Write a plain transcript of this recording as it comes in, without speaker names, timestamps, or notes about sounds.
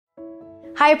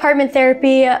Hi Apartment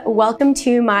Therapy, welcome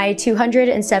to my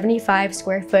 275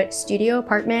 square foot studio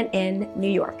apartment in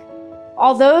New York.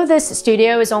 Although this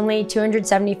studio is only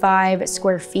 275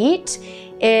 square feet,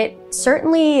 it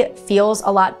certainly feels a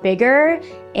lot bigger,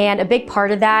 and a big part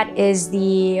of that is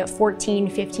the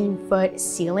 15 foot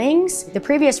ceilings. The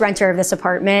previous renter of this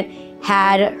apartment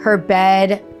had her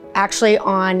bed actually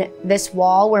on this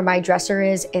wall where my dresser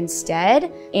is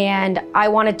instead. And I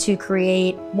wanted to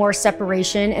create more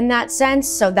separation in that sense.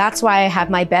 So that's why I have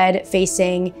my bed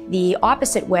facing the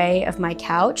opposite way of my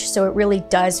couch. So it really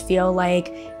does feel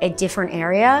like a different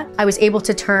area. I was able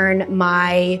to turn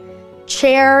my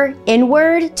chair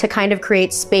inward to kind of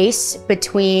create space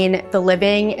between the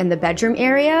living and the bedroom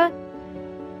area.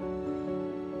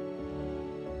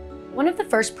 One of the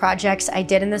first projects I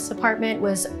did in this apartment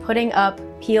was putting up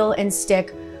peel and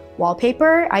stick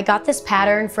wallpaper. I got this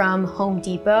pattern from Home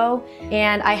Depot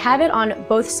and I have it on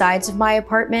both sides of my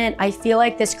apartment. I feel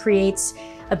like this creates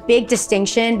a big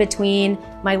distinction between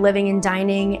my living and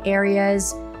dining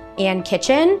areas and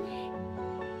kitchen.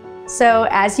 So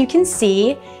as you can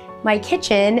see, my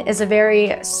kitchen is a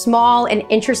very small and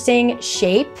interesting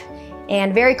shape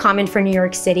and very common for New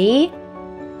York City.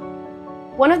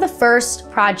 One of the first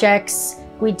projects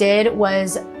we did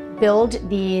was build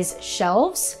these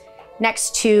shelves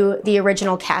next to the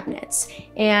original cabinets.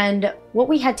 And what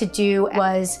we had to do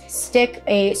was stick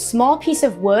a small piece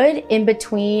of wood in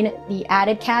between the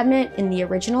added cabinet and the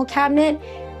original cabinet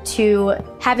to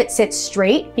have it sit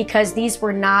straight, because these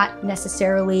were not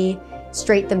necessarily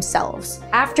straight themselves.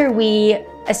 After we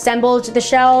assembled the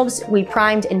shelves, we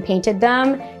primed and painted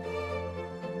them.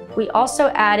 We also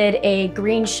added a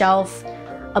green shelf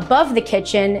above the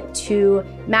kitchen to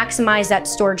maximize that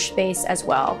storage space as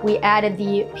well. We added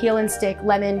the peel and stick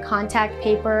lemon contact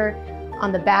paper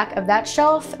on the back of that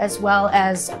shelf as well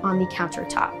as on the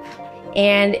countertop.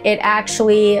 And it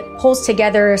actually pulls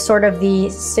together sort of the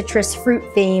citrus fruit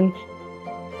theme.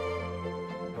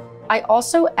 I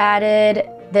also added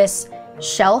this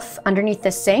shelf underneath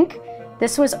the sink.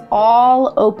 This was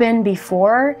all open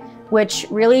before, which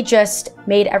really just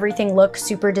made everything look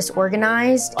super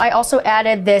disorganized. I also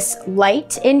added this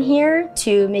light in here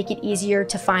to make it easier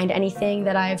to find anything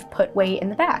that I've put way in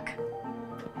the back.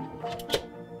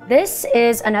 This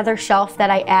is another shelf that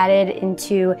I added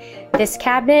into this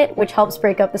cabinet, which helps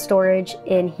break up the storage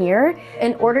in here.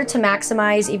 In order to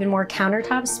maximize even more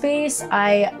countertop space,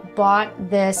 I bought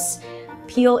this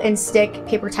peel and stick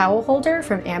paper towel holder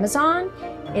from Amazon.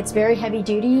 It's very heavy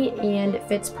duty and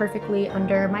fits perfectly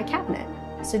under my cabinet.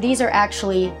 So these are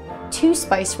actually 2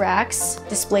 spice racks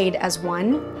displayed as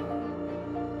one.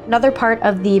 Another part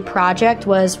of the project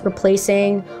was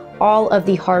replacing all of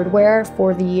the hardware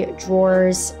for the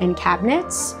drawers and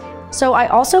cabinets. So I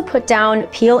also put down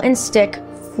peel and stick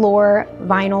floor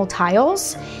vinyl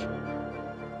tiles.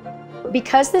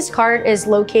 Because this cart is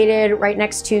located right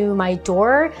next to my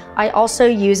door, I also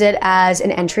use it as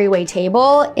an entryway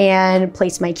table and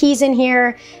place my keys in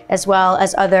here, as well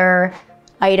as other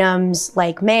items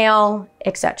like mail,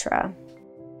 etc.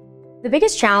 The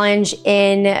biggest challenge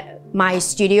in my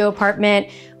studio apartment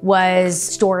was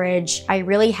storage. I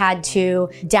really had to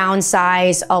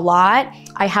downsize a lot.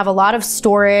 I have a lot of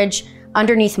storage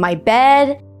underneath my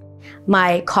bed.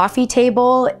 My coffee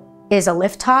table is a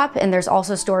lift top, and there's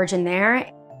also storage in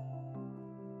there.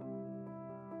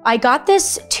 I got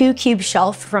this 2-cube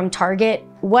shelf from Target.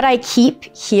 What I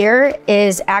keep here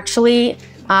is actually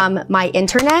my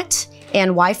internet and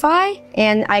Wi-Fi,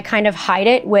 and I kind of hide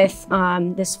it with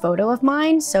this photo of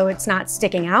mine so it's not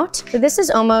sticking out. So this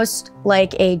is almost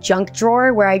like a junk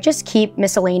drawer where I just keep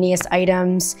miscellaneous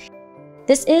items.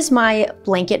 This is my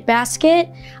blanket basket.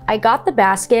 I got the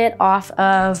basket off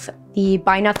of the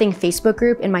Buy Nothing Facebook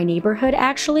group in my neighborhood,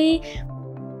 actually.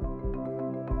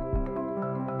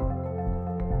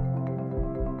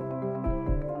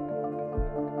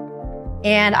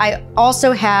 And I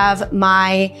also have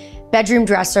my bedroom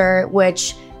dresser,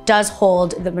 which does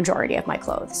hold the majority of my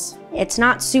clothes. It's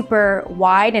not super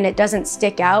wide and it doesn't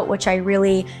stick out, which I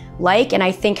really like, and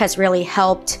I think has really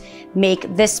helped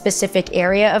make this specific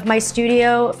area of my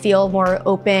studio feel more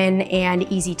open and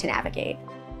easy to navigate.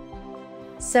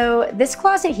 So this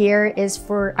closet here is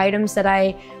for items that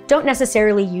I don't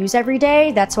necessarily use every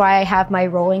day. That's why I have my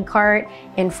rolling cart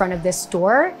in front of this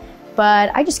door. But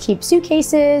I just keep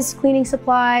suitcases, cleaning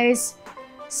supplies,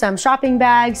 some shopping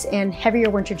bags, and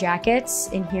heavier winter jackets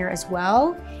in here as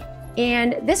well.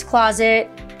 And this closet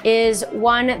is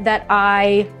one that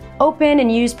I open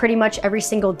and use pretty much every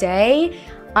single day.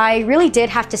 I really did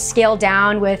have to scale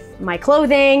down with my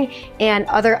clothing and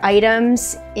other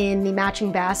items in the matching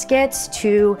baskets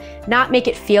to not make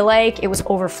it feel like it was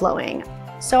overflowing.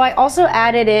 So I also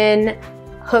added in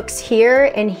hooks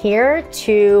here and here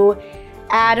to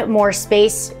add more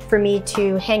space for me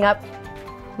to hang up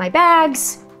my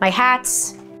bags, my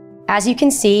hats. As you can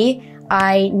see,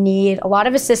 I need a lot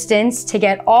of assistance to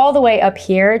get all the way up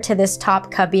here to this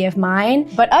top cubby of mine.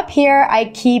 But up here, I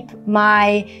keep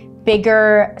my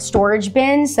bigger storage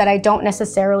bins that I don't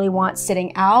necessarily want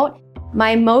sitting out.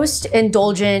 My most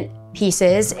indulgent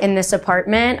pieces in this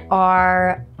apartment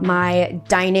are my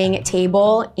dining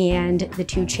table and the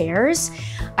 2 chairs.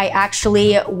 I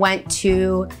actually went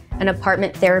to an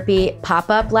apartment therapy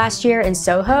pop-up last year in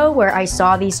Soho where I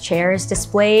saw these chairs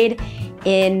displayed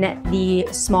in the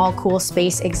small cool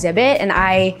space exhibit, and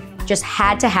I just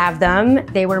had to have them.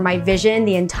 They were my vision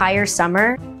the entire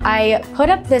summer. I put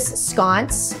up this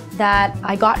sconce that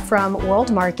I got from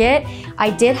World Market. I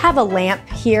did have a lamp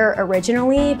here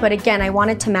originally, but again, I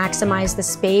wanted to maximize the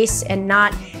space and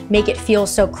not make it feel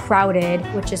so crowded,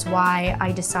 which is why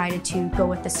I decided to go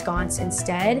with the sconce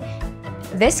instead.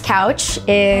 This couch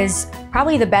is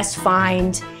probably the best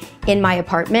find in my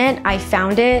apartment. I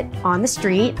found it on the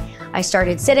street. I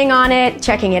started sitting on it,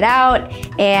 checking it out,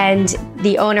 and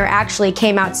the owner actually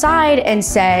came outside and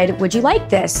said, "Would you like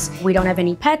this? We don't have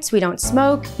any pets, we don't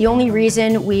smoke. The only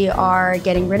reason we are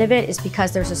getting rid of it is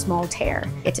because there's a small tear.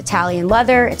 It's Italian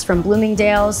leather, it's from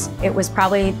Bloomingdale's." It was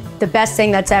probably the best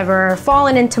thing that's ever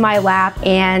fallen into my lap,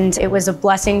 and it was a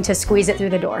blessing to squeeze it through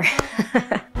the door.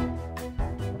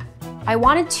 I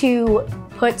wanted to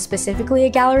put specifically a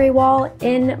gallery wall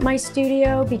in my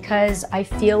studio because I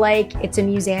feel like it's a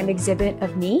museum exhibit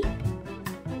of me.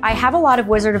 I have a lot of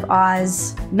Wizard of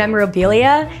Oz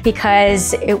memorabilia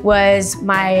because it was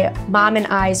my mom and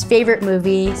I's favorite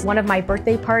movie. One of my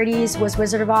birthday parties was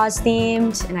Wizard of Oz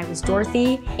themed, and I was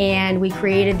Dorothy, and we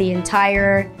created the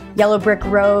entire Yellow Brick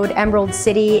Road, Emerald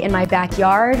City in my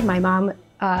backyard. My mom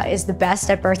is the best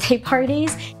at birthday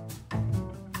parties.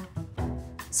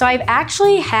 So I've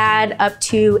actually had up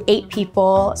to 8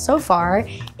 people so far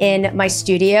in my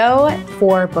studio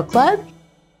for book club.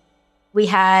 We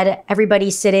had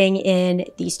everybody sitting in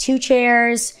these 2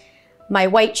 chairs, my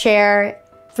white chair,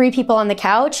 3 people on the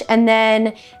couch, and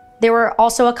then there were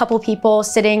also a couple people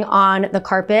sitting on the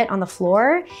carpet on the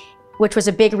floor, which was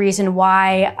a big reason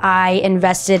why I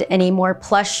invested in a more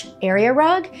plush area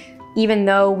rug. Even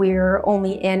though we were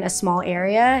only in a small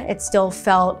area, it still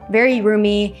felt very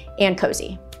roomy and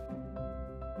cozy.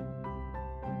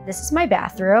 This is my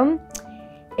bathroom.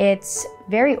 It's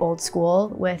very old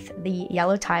school with the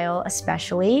yellow tile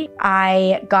especially.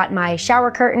 I got my shower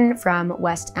curtain from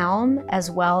West Elm, as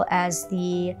well as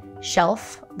the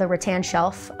shelf, the rattan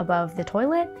shelf above the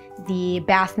toilet. The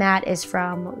bath mat is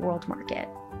from World Market.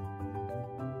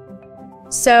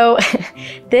 So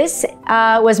this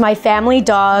was my family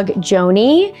dog,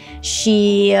 Joni.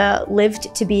 She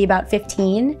lived to be about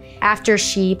 15. After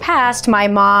she passed, my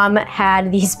mom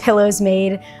had these pillows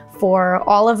made for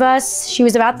all of us. She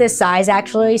was about this size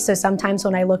actually, so sometimes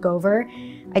when I look over,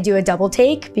 I do a double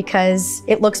take because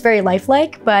it looks very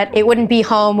lifelike, but it wouldn't be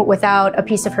home without a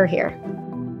piece of her here.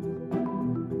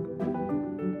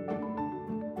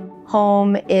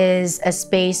 Home is a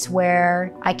space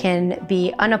where I can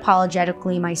be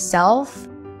unapologetically myself.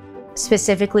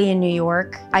 Specifically in New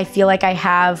York, I feel like I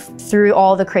have, through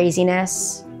all the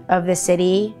craziness of the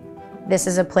city, this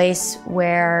is a place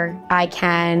where I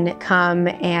can come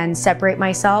and separate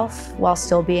myself while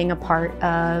still being a part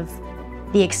of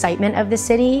the excitement of the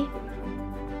city.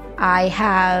 I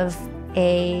have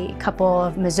a couple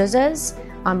of mezuzahs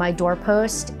on my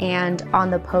doorpost and on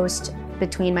the post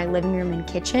between my living room and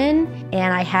kitchen,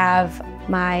 and I have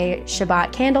my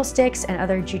Shabbat candlesticks and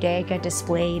other Judaica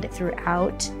displayed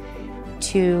throughout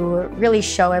to really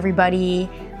show everybody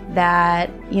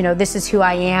that, you know, this is who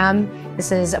I am,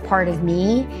 this is a part of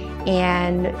me,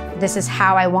 and this is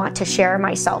how I want to share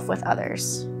myself with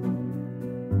others.